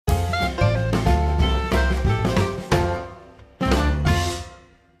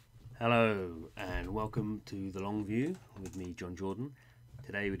welcome to The Long View with me, Jon Jordan.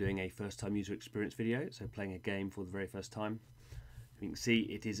 Today we're doing a first time user experience video, so playing a game for the very first time. You can see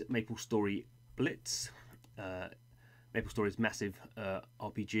it is MapleStory Blitz. MapleStory is massive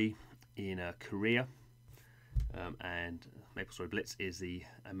RPG in Korea, and MapleStory Blitz is a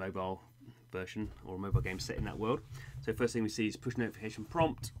mobile version or a mobile game set in that world. So first thing we see is push notification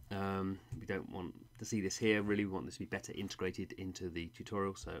prompt. We don't want to see this here, really we want this to be better integrated into the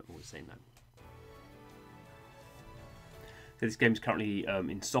tutorial, so always say no. So this game is currently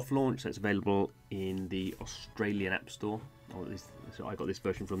in soft launch, so it's available in the Australian App Store. Or at least, so I got this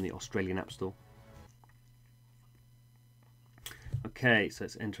version from the Australian App Store. Okay, so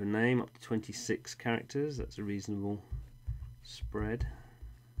let's enter a name up to 26 characters. That's a reasonable spread.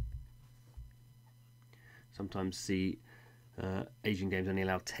 Sometimes the Asian games only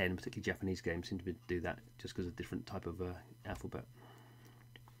allow 10, particularly Japanese games seem to do that just because of a different type of alphabet.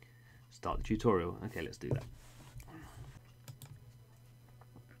 Start the tutorial. Okay, let's do that.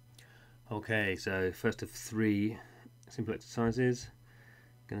 Okay, so first of 3 simple exercises.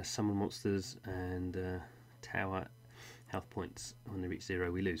 Going to summon monsters and tower health points. When they reach 0,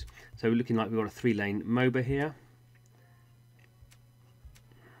 we lose. So we're looking like we've got a 3-lane MOBA here.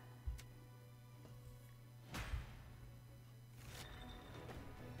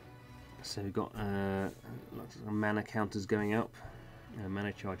 So we've got lots of mana counters going up.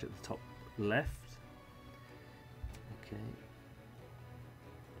 Mana charge at the top left. Okay.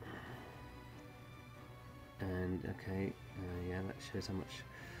 And okay, yeah, that shows how much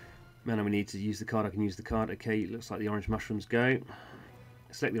mana we need to use the card. I can use the card. Okay, looks like the orange mushrooms go.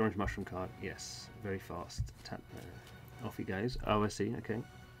 Select the orange mushroom card. Yes, very fast. Tap there. Off he goes. Oh, I see. Okay.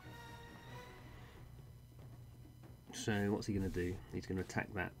 So what's he going to do? He's going to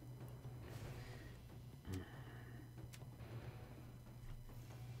attack that.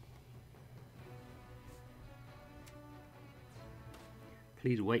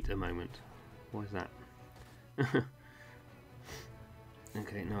 Please wait a moment. Why is that?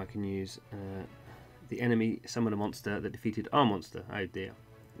 Okay, now I can use the enemy summon a monster that defeated our monster. Oh dear,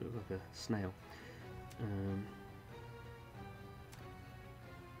 it looks like a snail.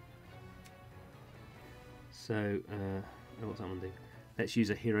 So what's that one do? Let's use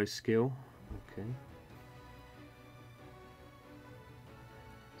a hero skill. Okay.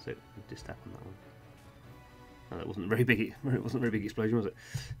 So just tap on that one. Oh, that wasn't a very big. It wasn't a very big explosion, was it?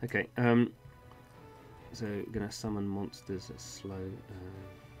 Okay. So going to summon monsters at slow.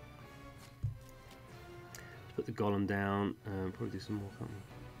 Put the golem down. Probably do some more, can't we?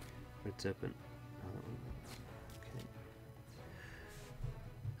 Red serpent. Oh,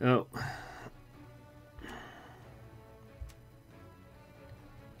 that one.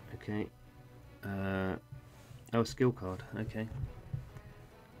 Okay. Okay. Oh, skill card. Okay.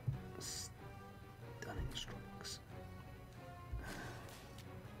 Stunning strikes.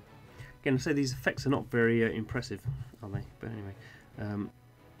 Again, so these effects are not very impressive, are they? But anyway,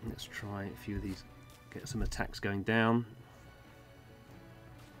 let's try a few of these. Get some attacks going down.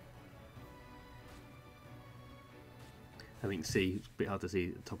 As you can see, it's a bit hard to see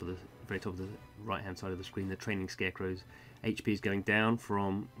at the top of the very top of the right-hand side of the screen. The training scarecrow's HP is going down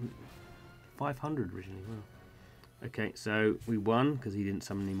from 500 originally. Wow. Okay, so we won because he didn't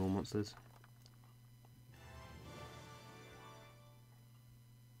summon any more monsters.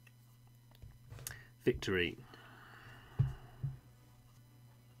 Victory.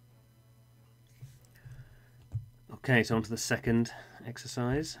 Okay, so on to the second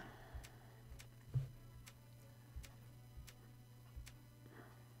exercise.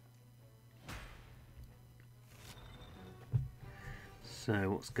 So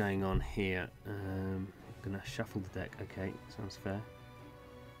what's going on here? I'm going to shuffle the deck. Okay, sounds fair.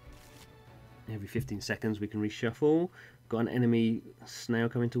 Every 15 seconds we can reshuffle. Got an enemy snail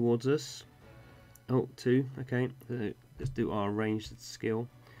coming towards us. Oh, 2. Okay, so let's do our ranged skill.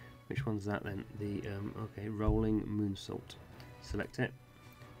 Which one's that then? The okay, rolling moonsault. Select it.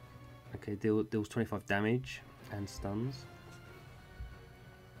 Okay, deals 25 damage and stuns.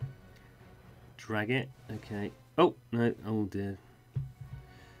 Drag it. Okay. Oh no! Oh dear,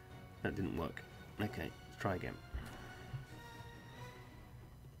 that didn't work. Okay, let's try again.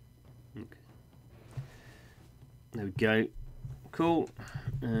 Okay. There we go. Cool.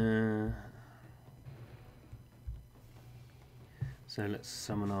 So let's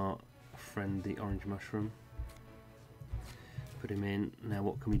summon our friend the orange mushroom. Put him in. Now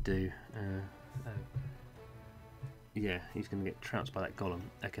what can we do? Yeah, he's going to get trounced by that golem.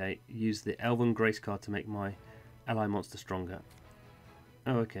 Okay, use the Elven Grace card to make my ally monster stronger.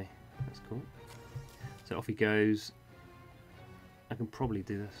 Oh, okay, that's cool. So off he goes. I can probably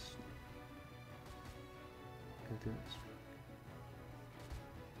do this.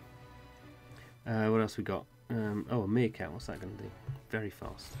 What else we got? Oh, a meerkat. What's that going to do? Very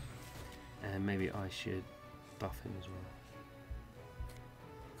fast. And maybe I should buff him as well.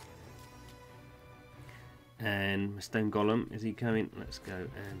 And my stone golem, is he coming? Let's go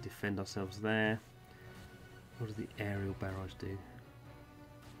and defend ourselves there. What does the aerial barrage do?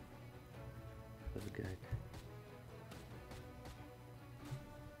 There we go.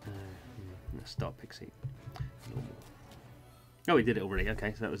 Let's start Pixie. Normal. Oh, we did it already.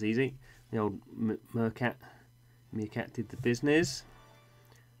 Okay, so that was easy. The old meerkat did the business.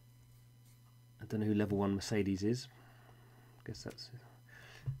 I don't know who level 1 Mercedes is. I guess that's...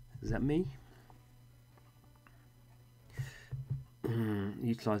 Is that me?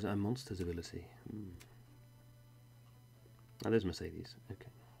 Utilise a monster's ability. Oh, there's Mercedes. Okay.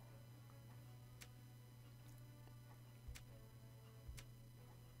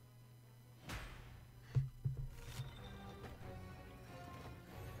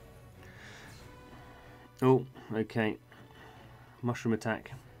 Oh, okay. Mushroom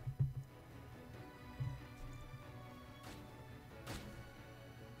attack.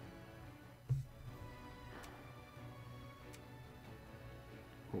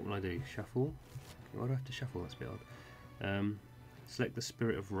 What will I do? Shuffle? Why do I have to shuffle? That's a bit odd. Select the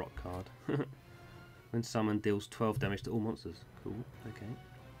Spirit of Rock card. When summoned, deals 12 damage to all monsters. Cool, okay.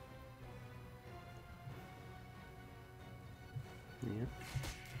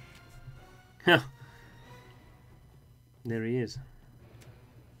 Yeah. There he is.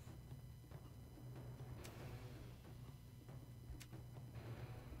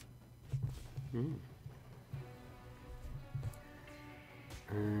 What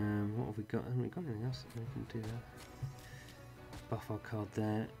have we got? Haven't we got anything else? We can do that. Buff our card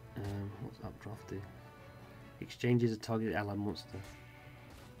there. What's updraft do? Exchanges a targeted allied monster.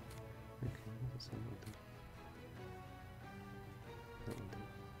 Okay, what's that one do? That one do.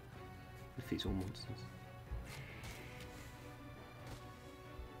 Defeats all monsters.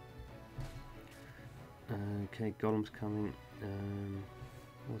 Okay, Golem's coming.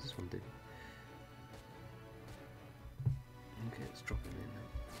 What does this one do? Okay, let's drop him in now.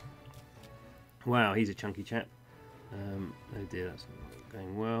 Wow, he's a chunky chap. Oh dear, that's not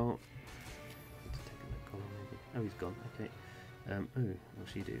going well. Need to take a look. Golem maybe. Oh, he's gone. Okay. Oh,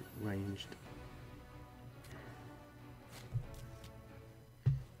 what's he do? Ranged.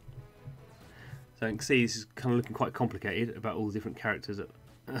 So you can see this is kind of looking quite complicated about all the different characters that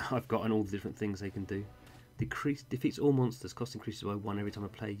I've got and all the different things they can do. Defeats all monsters. Cost increases by 1 every time a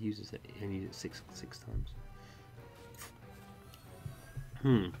player uses it. You only use it six times.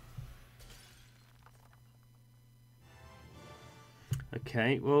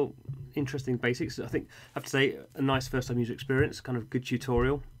 Okay, well, interesting basics. I think I have to say a nice first time user experience. Kind of good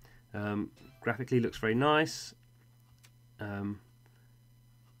tutorial. Graphically looks very nice. You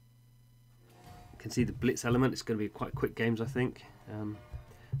can see the blitz element. It's going to be quite quick games, I think.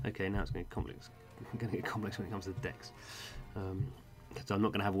 Okay, now it's going to get complex. I'm going to get complex when it comes to the decks. So I'm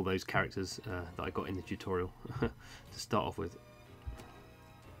not going to have all those characters that I got in the tutorial to start off with.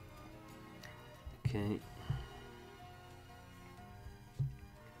 Okay.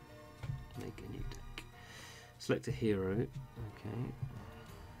 Make a new deck. Select a hero. Okay.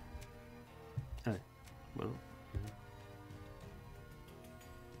 Oh, well.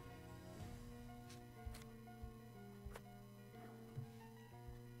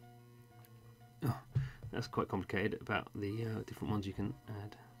 Oh, that's quite complicated about the different ones you can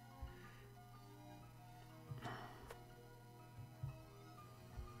add.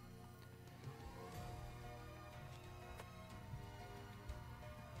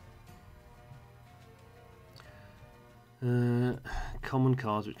 Common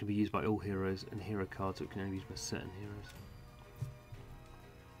cards which can be used by all heroes, and hero cards which can only be used by certain heroes.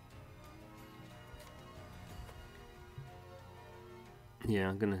 Yeah,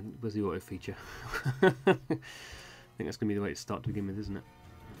 I'm gonna. Where's the auto feature? I think that's gonna be the way to start to begin with, isn't it?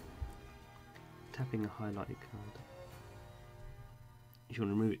 Tapping a highlighted card. If you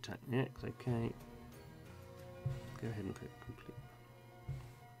want to remove it, tap X. Okay. Go ahead and click complete.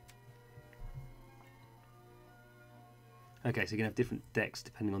 Okay, so you can have different decks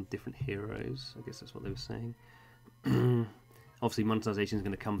depending on different heroes. I guess that's what they were saying. Obviously, monetization is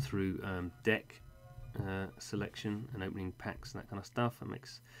going to come through deck selection and opening packs and that kind of stuff. That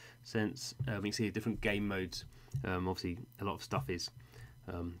makes sense. We can see different game modes. Obviously, a lot of stuff is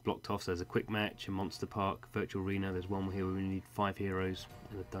blocked off. So there's a quick match, a monster park, virtual arena. There's one here where we need 5 heroes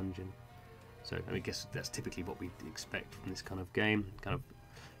in a dungeon. So I guess that's typically what we expect from this kind of game. Kind of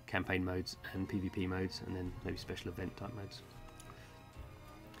campaign modes and PvP modes, and then maybe special event type modes.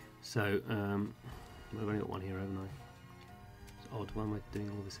 So I've only got one here, haven't I? It's odd, why am I doing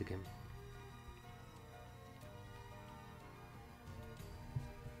all this again?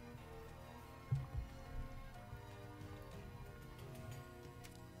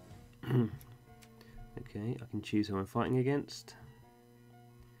 Okay, I can choose who I'm fighting against.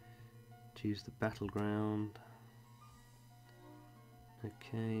 Choose the battleground.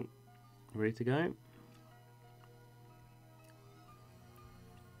 Okay, ready to go.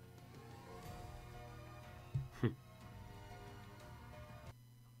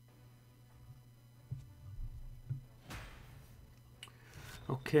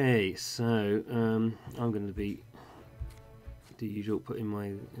 Okay, so I'm going to be the usual, put in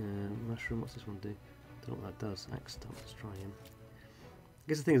my mushroom. What's this one do? Don't know what that does. Axe stump, let's try him. I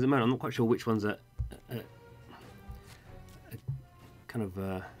guess the thing is, at the moment, I'm not quite sure which ones are kind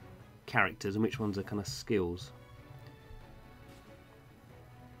of characters and which ones are kind of skills.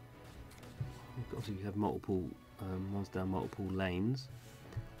 Obviously, you have multiple ones down multiple lanes,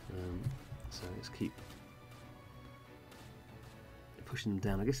 so let's keep pushing them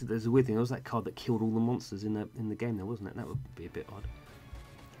down. I guess there's a weird thing. There was that card that killed all the monsters in the game, there wasn't it? That would be a bit odd.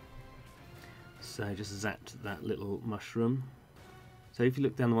 So just zapped that little mushroom. So if you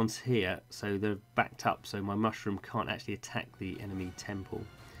look down the ones here, so they're backed up, so my mushroom can't actually attack the enemy temple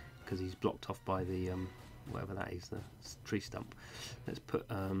because he's blocked off by the whatever that is, the tree stump. Let's put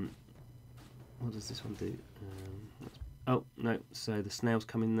what does this one do? Oh no, so the snails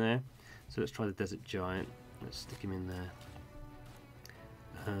come in there. So let's try the desert giant. Let's stick him in there.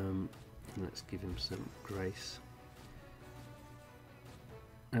 Let's give him some grace.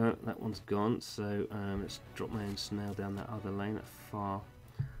 That one's gone, so let's drop my own snail down that other lane, that far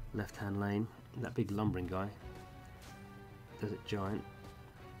left-hand lane. That big lumbering guy, desert giant,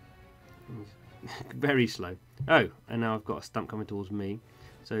 very slow. Oh, and now I've got a stump coming towards me,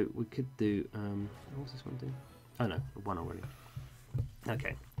 so we could do. What's this one do? Oh no, one already.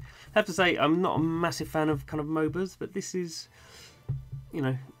 Okay, I have to say I'm not a massive fan of kind of MOBAs, but this is, you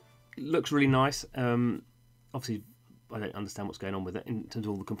know, it looks really nice. Obviously, I don't understand what's going on with it in terms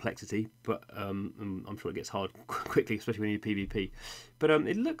of all the complexity, but I'm sure it gets hard quickly, especially when you PvP. But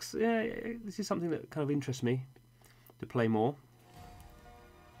it looks, yeah, this is something that kind of interests me to play more.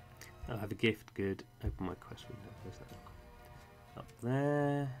 I have a gift, good. Open my quest window. Where's that? Up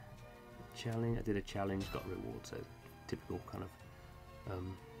there. Challenge. I did a challenge, got a reward. So typical kind of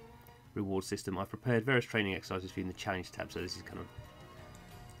reward system. I've prepared various training exercises for you in the challenge tab. So this is kind of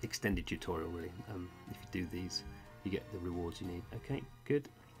extended tutorial, really. If you do these, you get the rewards you need. Okay, good.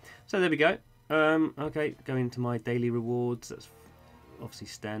 So there we go. Okay, go into my daily rewards. That's obviously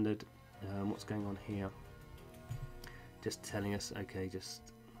standard. What's going on here? Just telling us. Okay, just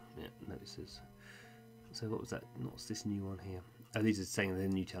yeah, notices. So what was that? What's this new one here? Oh, these are saying they're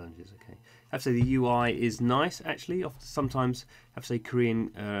new challenges. Okay, I have to say the UI is nice actually. Sometimes I have to say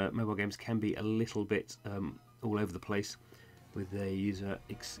Korean mobile games can be a little bit all over the place with their user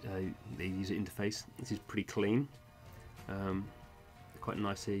interface. This is pretty clean. Quite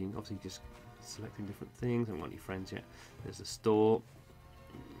nice here. You can obviously just selecting different things. I haven't got any friends yet. There's the store.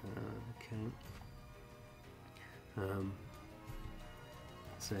 Okay.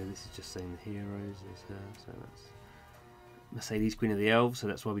 So this is just saying the heroes. There's her. So that's Mercedes, Queen of the Elves. So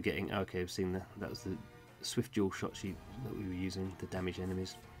that's why we're getting. Okay, we've seen that was the swift dual shot she that we were using to damage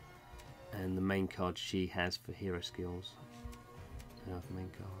enemies, and the main card she has for hero skills. Main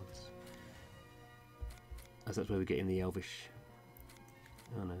cards. As that's where we're getting the elvish.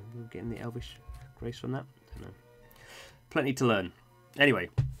 Oh no, we're getting the elvish grace from that. Don't know. Plenty to learn. Anyway,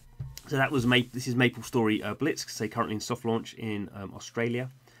 so that was this is MapleStory Blitz. Say currently in soft launch in Australia.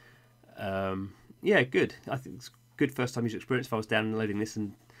 Yeah, good. I think it's good first time user experience. If I was downloading this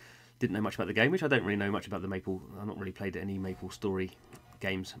and didn't know much about the game, which I don't really know much about the Maple. I've not really played any MapleStory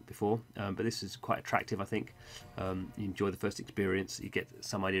games before, but this is quite attractive. I think you enjoy the first experience. You get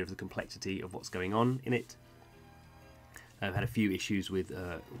some idea of the complexity of what's going on in it. I've had a few issues with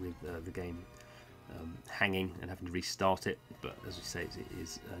the game hanging and having to restart it, but as we say, it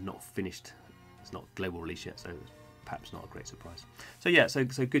is not finished. It's not global release yet, so it's perhaps not a great surprise. So yeah, so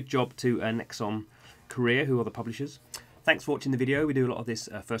good job to Nexon Korea, who are the publishers. Thanks for watching the video. We do a lot of this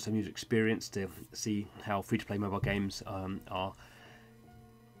first-time user experience to see how free-to-play mobile games are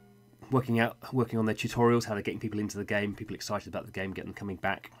working on their tutorials, how they're getting people into the game, people excited about the game, getting them coming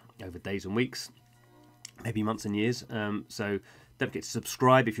back over days and weeks, maybe months and years. So don't forget to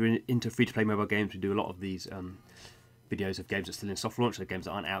subscribe if you're into free-to-play mobile games. We do a lot of these videos of games that are still in soft launch, so games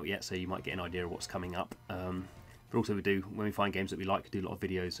that aren't out yet, so you might get an idea of what's coming up. But also we do, when we find games that we like, do a lot of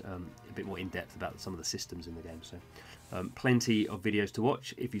videos a bit more in depth about some of the systems in the game. So plenty of videos to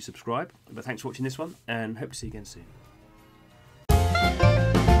watch if you subscribe. But thanks for watching this one, and hope to see you again soon.